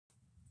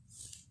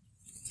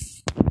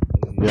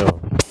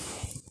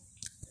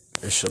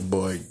It's your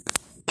boy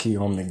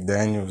Keon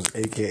McDaniels,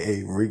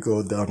 aka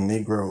Rico Del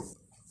Negro,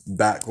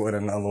 back with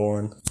another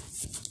one.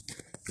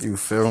 You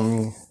feel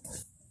me?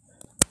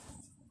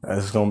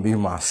 That's gonna be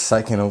my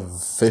second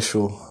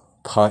official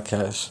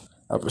podcast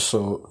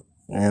episode.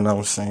 You know what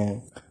I'm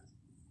saying?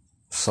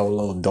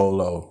 Solo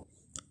dolo.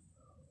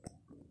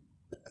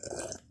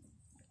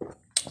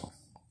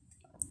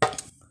 In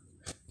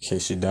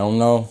case you don't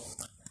know,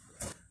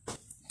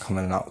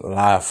 coming out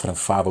live for the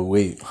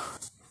 508.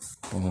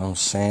 You know what I'm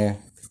saying?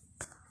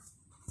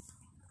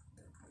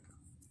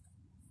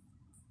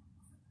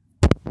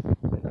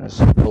 That's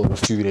a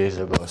few days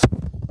ago.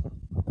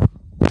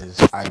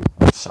 I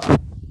sorry.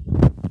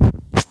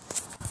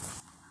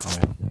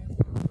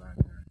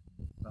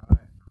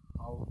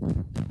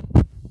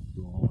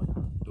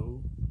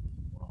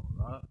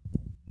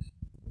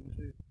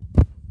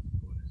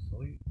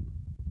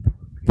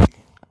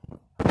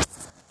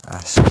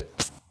 That's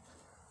it.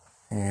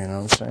 You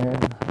know what I'm saying?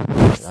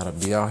 Gotta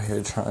be out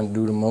here trying to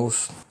do the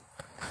most.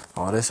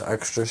 All this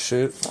extra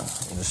shit.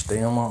 Just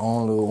stay on my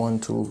own little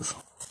 1-2s.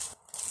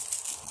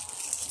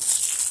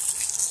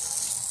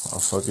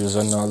 Motherfuckers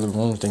in the other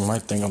rooms, they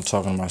might think I'm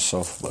talking to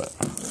myself, but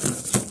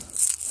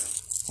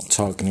I'm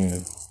talking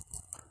to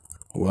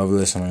whoever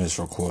listening to this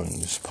recording,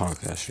 this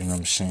podcast, you know what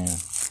I'm saying?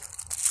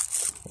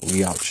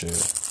 We out here.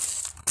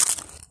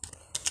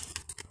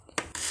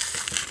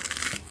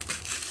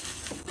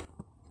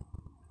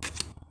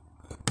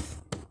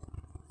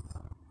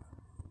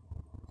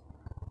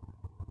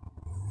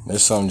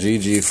 There's some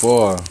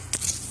GG4.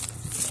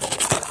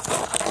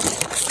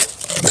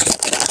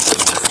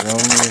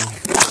 Feel me?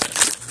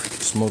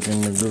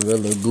 Smoking the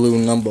Gorilla Glue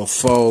number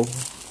 4.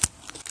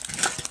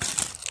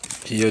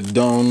 You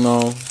don't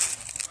know.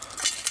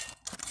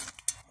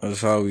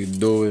 That's how we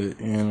do it,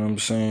 you know what I'm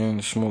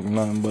saying? Smoke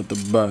nothing but the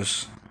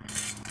best.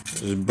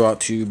 It's brought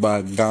to you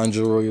by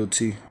Ganja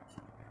Royalty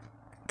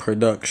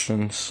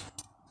Productions.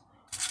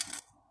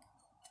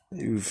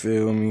 You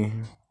feel me?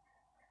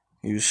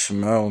 You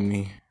smell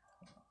me.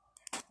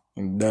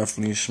 You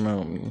definitely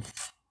smell me.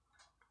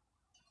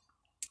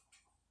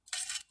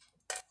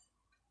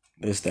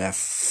 It's that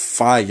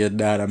fire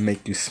that'll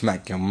make you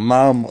smack your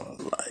mama.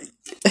 Like,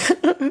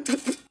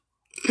 if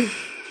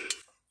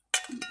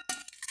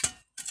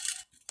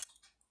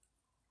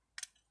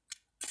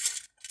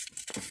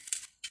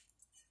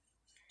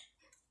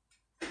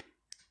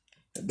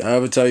I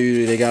ever tell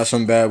you they got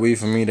some bad weed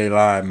for me, they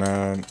lied,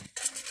 man.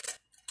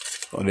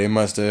 Or they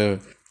must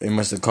have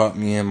caught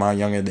me in my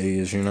younger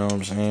days, you know what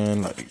I'm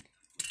saying? Like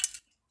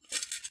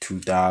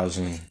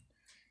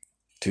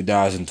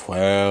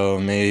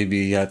 2012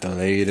 maybe at the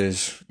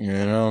latest, you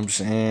know what I'm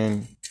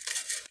saying?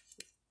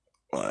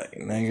 Like,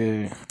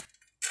 nigga,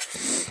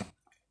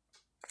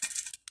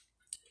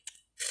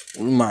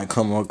 we might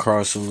come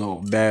across a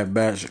little bad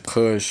batch of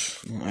kush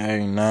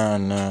every now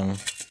and then.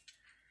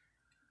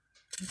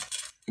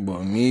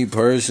 But me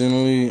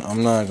personally,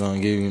 I'm not gonna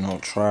give you no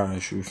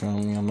trash, you feel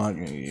me? I'm not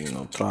gonna give you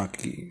no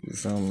traki, you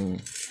feel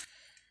me?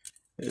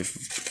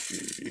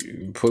 If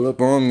you pull up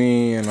on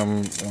me and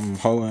I'm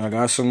holding, I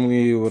got some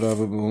weed,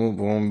 whatever, boom,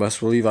 boom. Best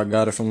believe I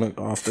got it from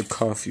off the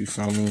cuff, you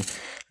feel me?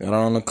 Got it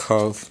on the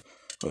cuff,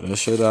 put that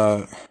shit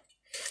out,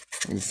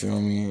 you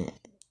feel me?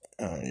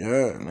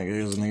 Yeah,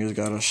 niggas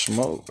gotta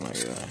smoke,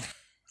 nigga.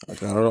 I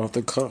got it off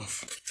the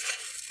cuff.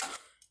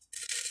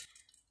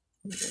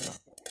 Yeah.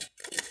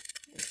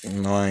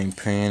 You know, I ain't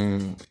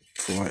paying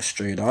for it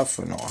straight up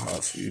for no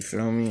huff, you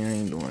feel me? I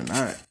ain't doing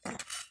that.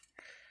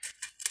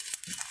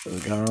 So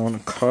got it on the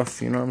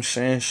cuff, you know what I'm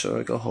saying? So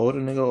I can hold a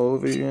nigga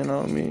over, you know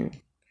what I mean?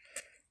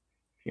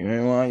 You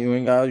want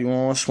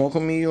to smoke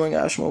with me, you ain't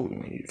gotta smoke with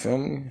me, you feel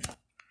me?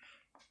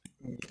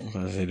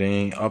 Because it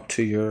ain't up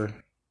to your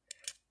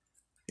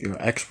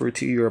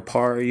expertise, your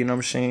part, you know what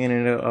I'm saying?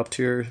 And it up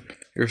to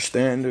your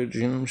standards,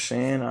 you know what I'm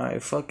saying?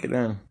 Alright, fuck it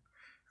then.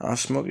 I'll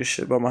smoke this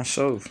shit by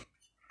myself.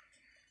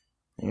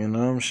 You know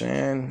what I'm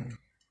saying?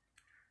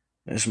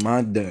 It's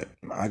my debt.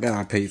 I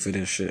gotta pay for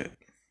this shit.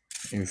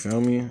 You feel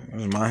me?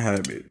 It's my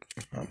habit.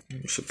 I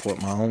support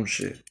my own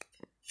shit.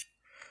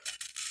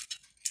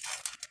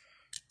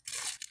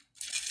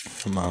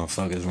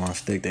 Motherfuckers want to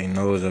stick their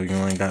nose up. You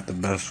ain't got the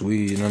best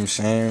weed. You know what I'm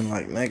saying?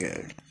 Like,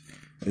 nigga.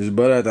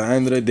 But at the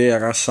end of the day, I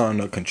got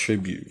something to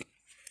contribute.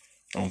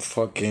 Don't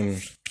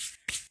fucking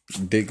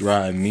dick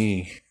ride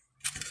me.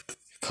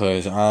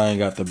 Cause I ain't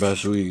got the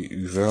best weed.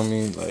 You feel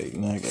me? Like,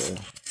 nigga.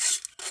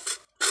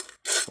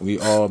 We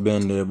all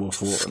been there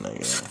before,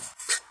 nigga.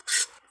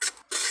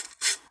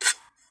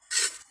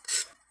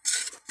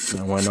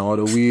 And when all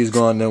the weed's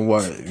gone, then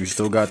what? You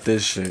still got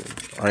this shit,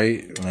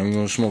 right? And you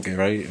gonna smoke it,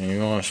 right? And you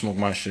gonna smoke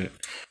my shit.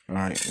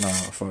 Alright, nah,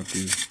 fuck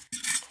you.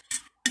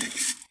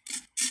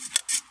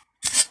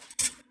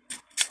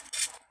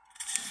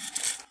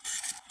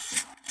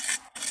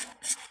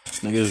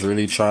 Niggas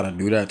really try to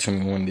do that to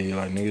me one day.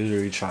 Like, niggas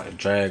really try to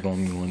drag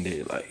on me one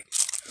day. Like,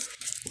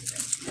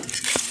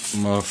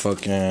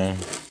 motherfucking,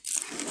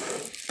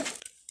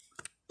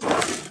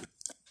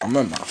 I'm I'm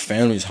at my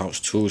family's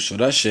house too, so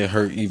that shit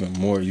hurt even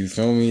more. You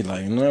feel me?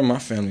 Like, none of my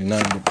family,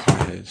 nothing but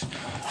potheads.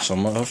 So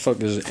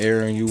motherfuckers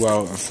airing you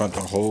out in front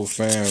of the whole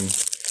fam,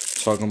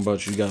 talking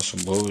about you got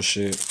some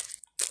bullshit.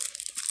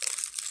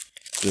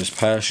 Just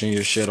passing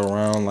your shit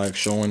around like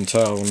show and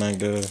tell,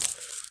 nigga.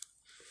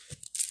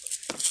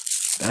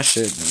 That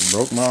shit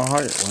broke my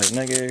heart. Like,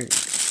 nigga,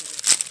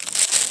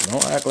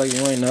 don't act like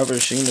you ain't never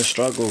seen the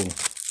struggle. The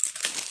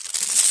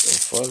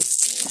fuck?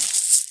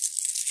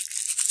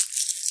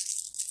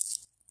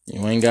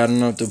 You ain't got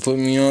enough to put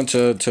me on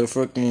to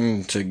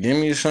fucking, to give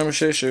me some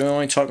shit. You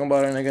only talking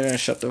about it, nigga, then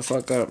shut the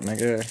fuck up,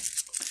 nigga.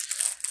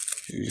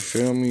 You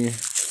feel me?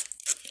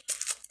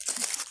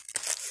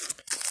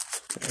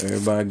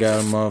 Everybody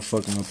got a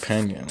motherfucking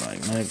opinion, like,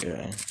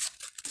 nigga.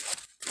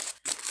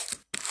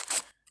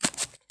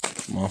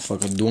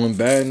 Motherfucker doing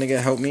bad,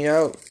 nigga, help me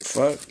out.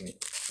 Fuck.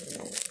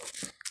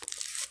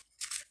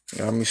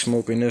 Got me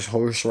smoking this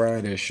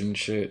horseradish and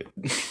shit.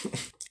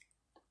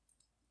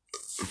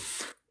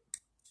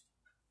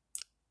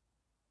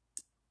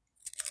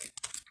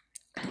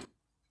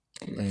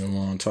 Nigga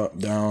wanna talk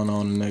down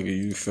on the nigga,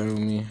 you feel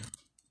me?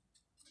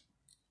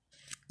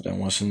 Then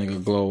once a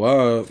nigga glow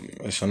up,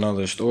 it's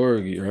another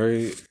story,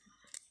 right?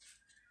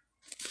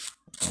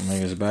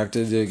 Niggas back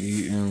to dick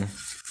eating.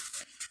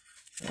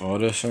 All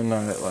this and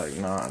that, like,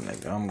 nah,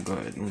 nigga, I'm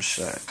good, I'm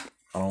set.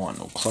 I don't want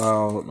no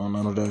clout, no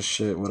none of that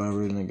shit,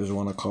 whatever niggas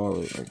wanna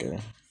call it,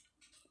 nigga.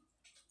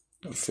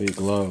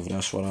 Fake love,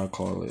 that's what I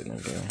call it,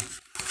 nigga.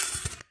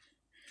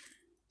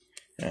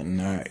 In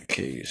that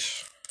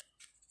case.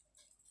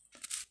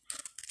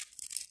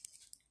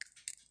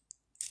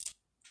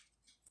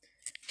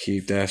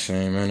 Keep that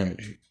same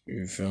energy,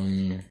 you feel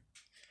me?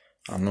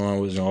 I know I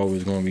was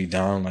always gonna be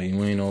down, like,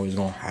 you ain't always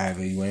gonna have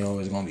it, you ain't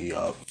always gonna be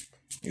up,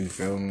 you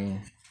feel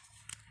me?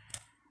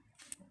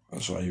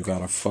 That's why you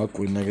gotta fuck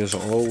with niggas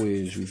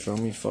always, you feel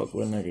me? Fuck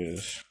with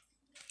niggas.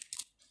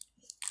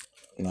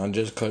 Not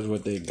just cause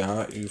what they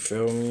got, you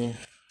feel me?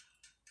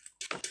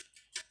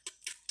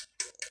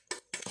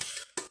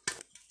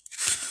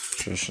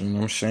 Just, you know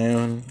what I'm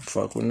saying?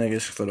 Fuck with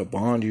niggas for the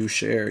bond you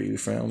share, you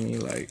feel me?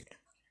 Like,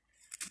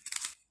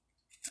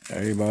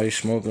 everybody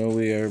smoking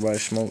weed, everybody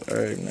smoke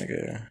herb,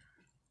 nigga.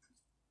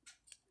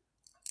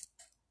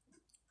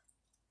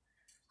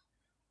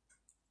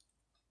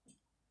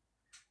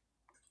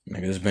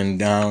 Niggas been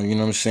down, you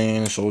know what I'm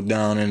saying? So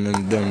down and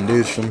then done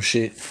did some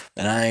shit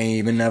that I ain't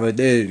even never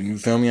did, you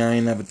feel me? I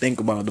ain't never think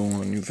about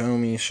doing, you feel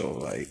me? So,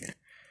 like,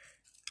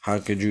 how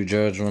could you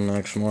judge one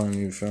next one,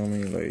 you feel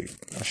me? Like,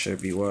 that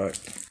shit be whack.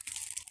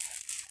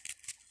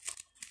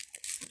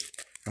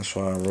 That's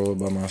why I roll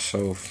by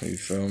myself, you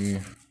feel me?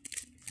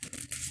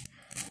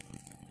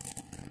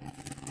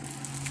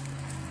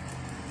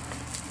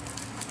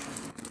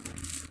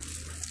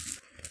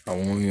 I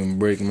won't even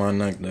break my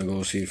neck to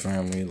go see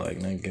family, like,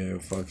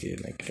 nigga, fuck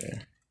it,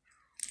 nigga.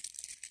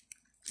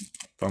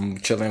 If I'm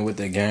chilling with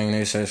the gang,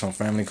 they say some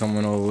family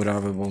coming over,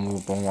 whatever, boom, boom,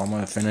 boom, I'm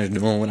gonna finish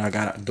doing what I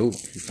gotta do, you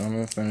feel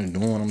me? Finish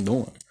doing what I'm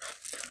doing.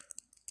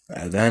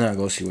 And then I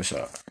go see what's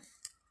up.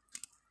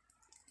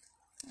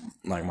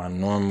 Like, my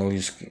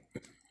normally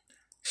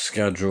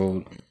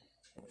scheduled,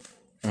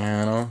 you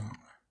know,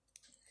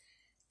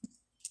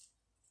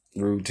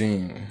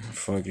 routine.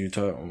 Fuck you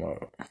talking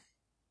about?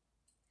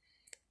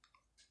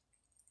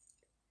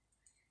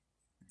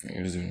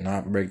 Niggas do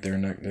not break their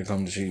neck to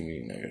come to see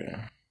me,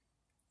 nigga.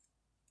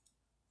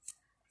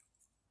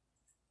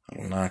 I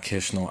do not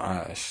kiss no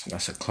ass.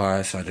 That's a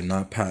class I did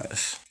not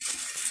pass.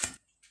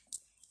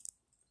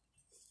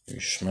 You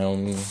smell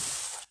me?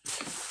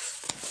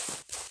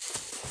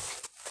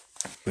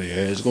 But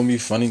yeah, it's gonna be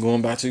funny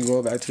going back to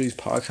these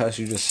podcasts.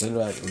 You just sit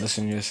back,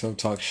 listen to yourself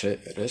talk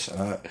shit. This and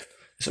that.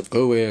 It's a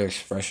good way to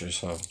express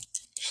yourself.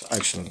 It's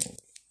excellent.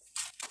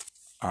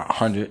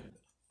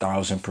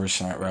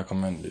 100,000%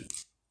 recommended.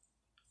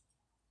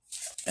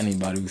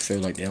 Anybody who feel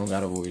like they don't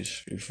got a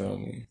voice, you feel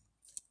me?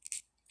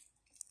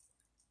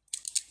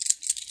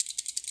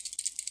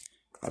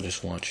 I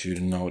just want you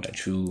to know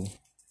that you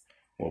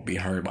will be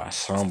heard by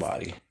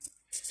somebody.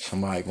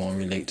 Somebody gonna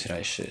relate to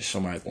that shit.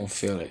 Somebody gonna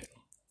feel it.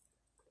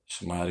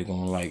 Somebody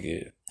gonna like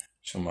it.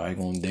 Somebody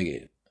gonna dig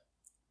it.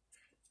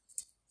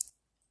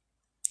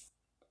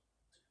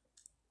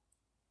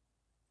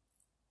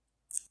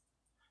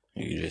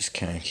 You just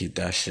can't keep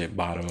that shit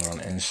bottled on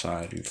the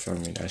inside. You feel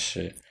me? That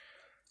shit.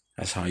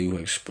 That's how you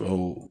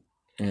explode.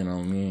 You know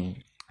what I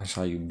mean? That's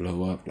how you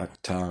blow up like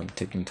a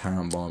ticking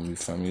time bomb. You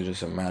feel me? It's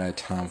just a matter of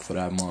time for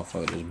that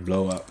motherfucker to just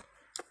blow up.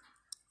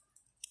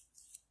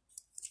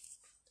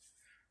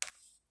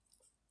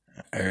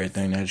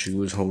 Everything that you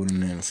was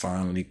holding in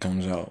finally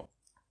comes out.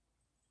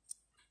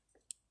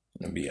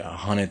 It'll be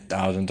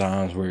 100,000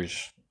 times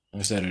worse.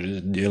 Instead of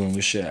just dealing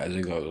with shit as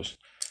it goes.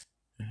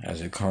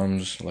 As it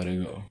comes, let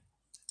it go.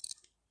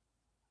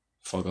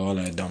 Fuck all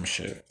that dumb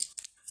shit.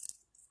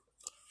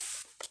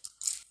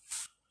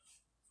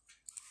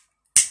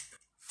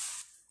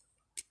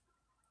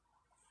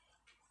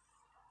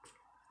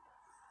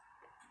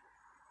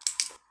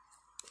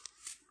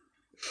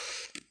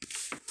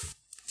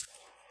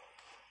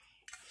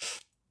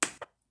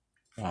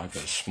 I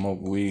could smoke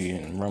weed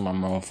and run my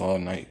mouth all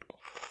night.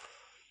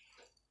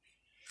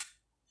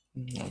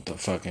 What the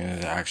fucking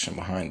is the action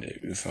behind it?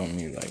 You feel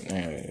me? Like,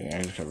 man,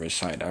 I just could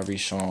recite every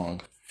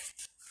song.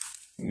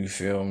 You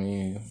feel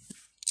me?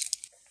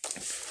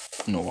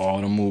 Know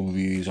all the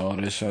movies, all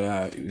this or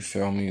that. You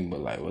feel me? But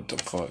like, what the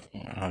fuck?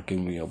 How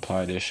can we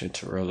apply this shit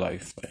to real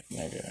life? Like,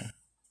 nigga,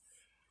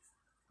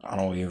 I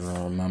don't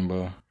even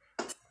remember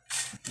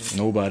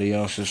nobody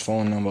else's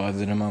phone number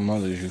other than my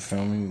mother's. You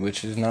feel me?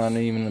 Which is not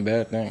even a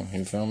bad thing.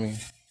 You feel me?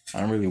 I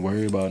don't really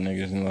worry about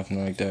niggas and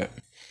nothing like that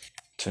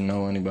to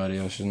know anybody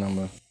else's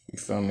number. You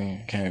feel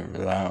me? Can't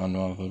rely on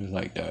motherfuckers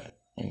like that.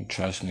 And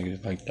trust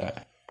niggas like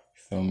that.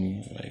 You feel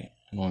me? Like,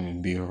 I don't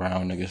even be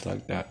around niggas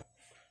like that.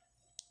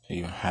 To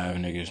even have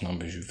niggas'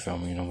 numbers, you feel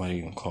me? Nobody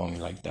even call me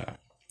like that.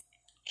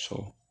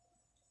 So,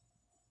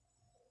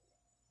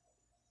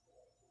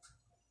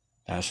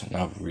 that's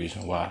another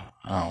reason why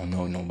I don't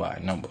know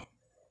nobody's number.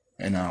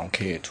 And I don't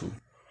care to.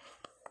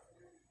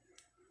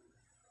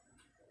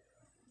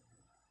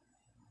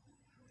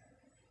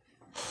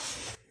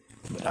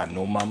 But I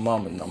know my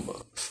mama's number.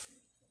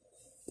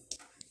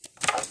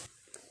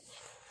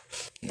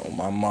 Know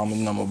my mama's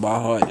number by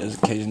heart,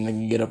 just in case a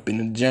nigga get up in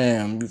the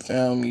jam, you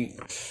feel me? In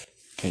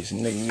case a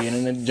nigga get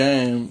in the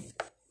jam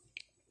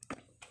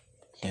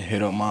and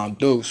hit up my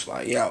deuce,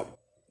 like, yo.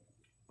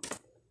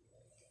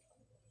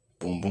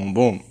 Boom, boom,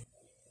 boom.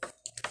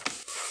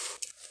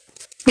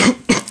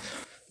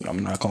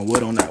 I'm not gonna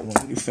wood on that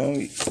one, you feel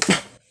me?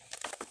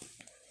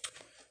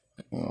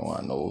 You don't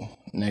want no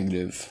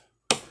negative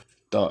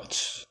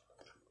thoughts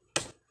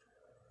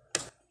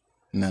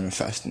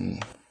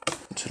manifesting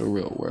into the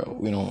real world.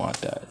 We don't want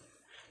that.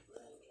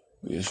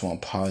 We just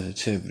want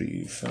positivity,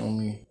 you feel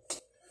me?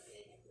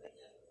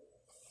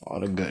 All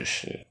the good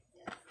shit.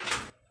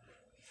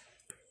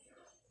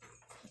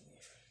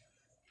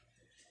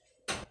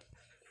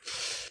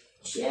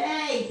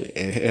 Jay!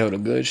 Inhale the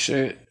good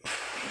shit.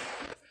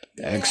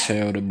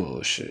 Exhale the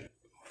bullshit.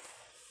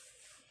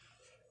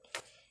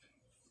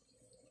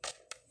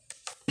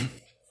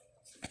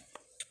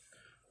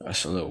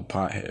 That's a little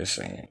pothead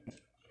saying.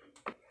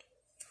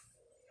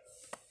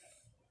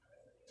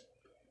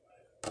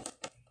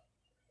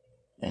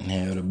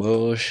 Inhale the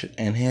bullshit.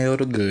 Inhale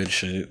the good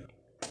shit.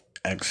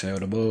 Exhale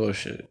the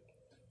bullshit.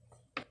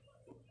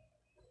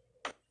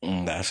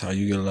 And that's how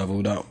you get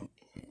leveled up.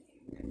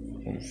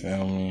 You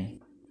feel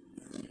me?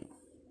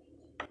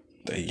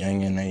 The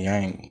yin and the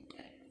yang.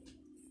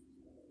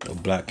 The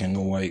black and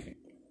the white.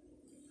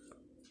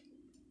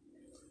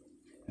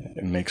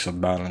 It makes a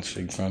balance.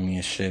 You feel me?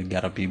 And shit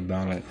gotta be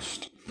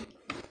balanced.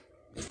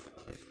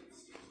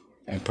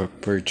 And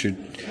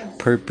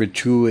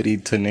perpetuity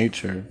to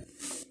nature.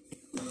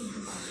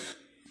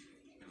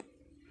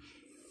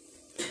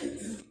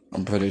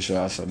 I'm pretty sure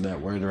I said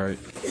that word right.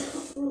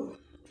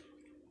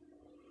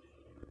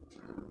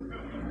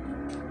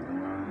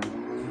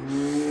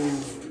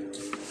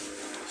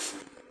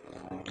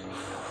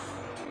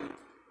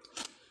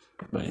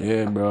 But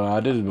yeah, bro, I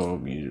just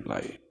don't be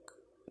like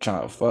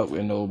trying to fuck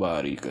with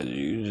nobody because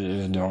you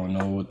just don't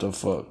know what the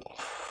fuck.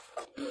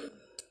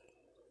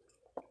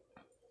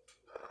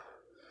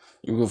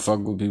 You can fuck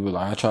with people.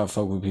 Like, I try to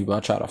fuck with people. I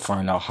try to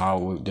find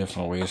out what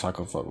different ways I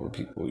can fuck with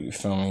people. You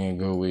feel me? In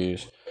good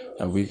ways.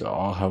 And we can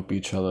all help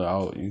each other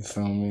out. You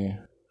feel me?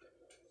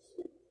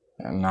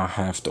 And not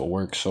have to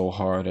work so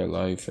hard at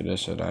life for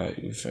this or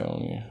that. You feel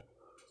me?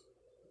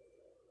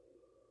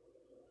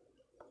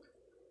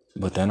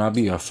 But then I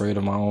be afraid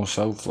of my own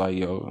self. Like,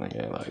 yo,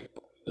 nigga, like,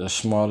 the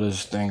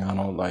smallest thing I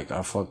don't like,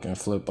 I fucking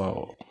flip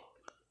out.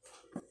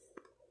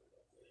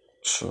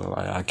 So,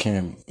 like, I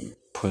can't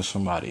put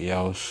somebody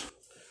else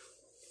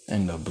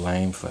in the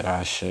blame for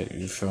that shit.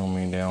 You feel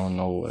me? They don't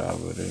know whatever.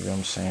 You know what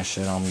I'm saying?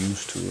 Shit I'm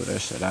used to, or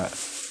this or that.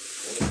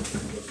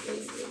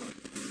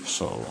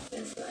 So,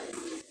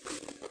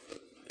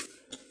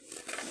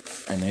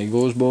 and it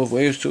goes both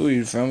ways too.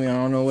 You feel me? I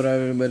don't know what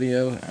anybody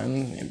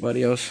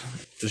else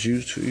is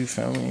used to. You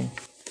feel me?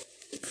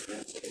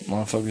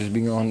 Motherfuckers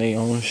be on their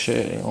own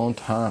shit, their own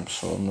time.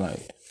 So I'm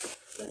like,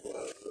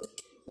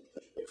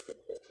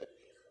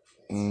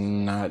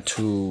 not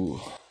too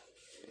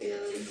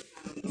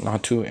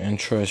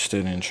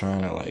interested in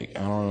trying to, like,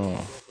 I don't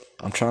know.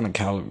 I'm trying to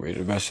calibrate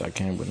the best I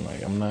can, but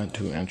like, I'm not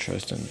too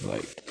interested in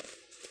like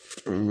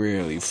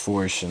really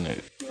forcing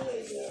it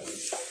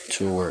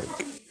to work.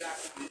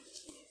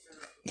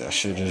 That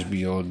shit just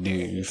be OD,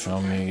 you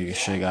feel me?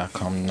 Shit gotta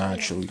come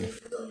naturally.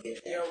 You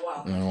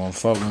don't wanna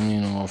fuck with me,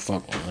 you don't wanna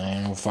fuck with me.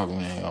 You don't fuck with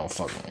me, you don't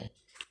fuck with me.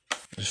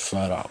 Just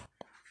flat out.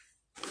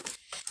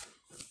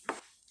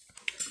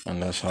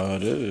 And that's how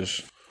it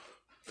is.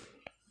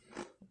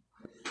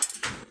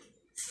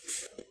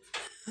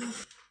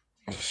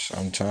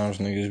 Sometimes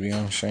niggas be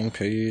on the same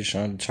page,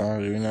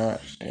 sometimes we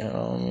not, you know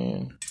what I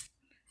mean?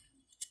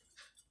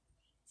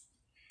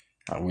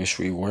 I wish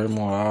we were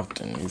more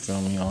often, you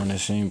feel me, on the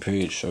same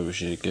page so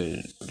we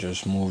could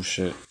just move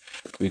shit.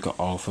 We could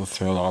all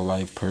fulfill our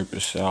life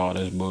purpose, all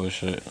this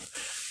bullshit.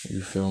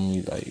 You feel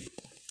me? Like,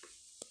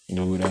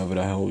 do whatever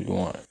the hell you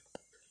want.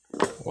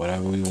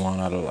 whatever we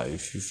want out of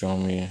life. You feel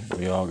me?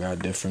 We all got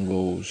different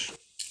goals.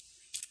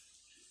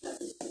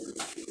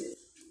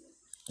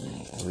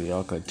 We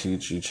all could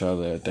teach each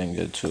other a thing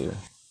or two.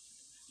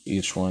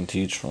 Each one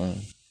teach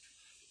one.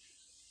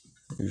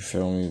 You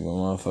feel me? But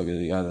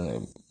motherfuckers got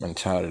a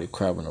mentality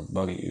crab in a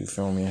bucket. You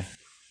feel me?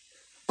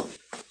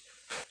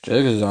 Just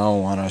because I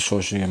don't want to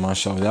associate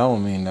myself, that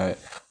don't mean that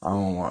I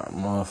don't want a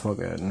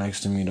motherfucker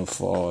next to me to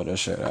fall,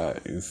 this or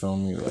that. You feel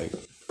me? Like,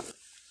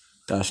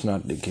 that's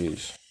not the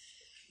case.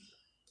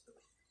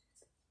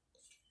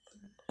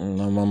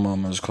 Now my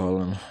mama's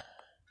calling.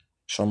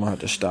 So I'm gonna have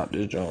to stop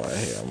this joint right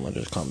here. I'm gonna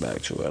just come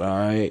back to it,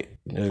 alright?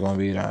 This is gonna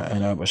be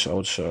an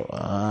episode, so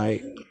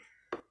alright?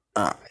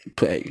 Alright,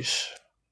 peace.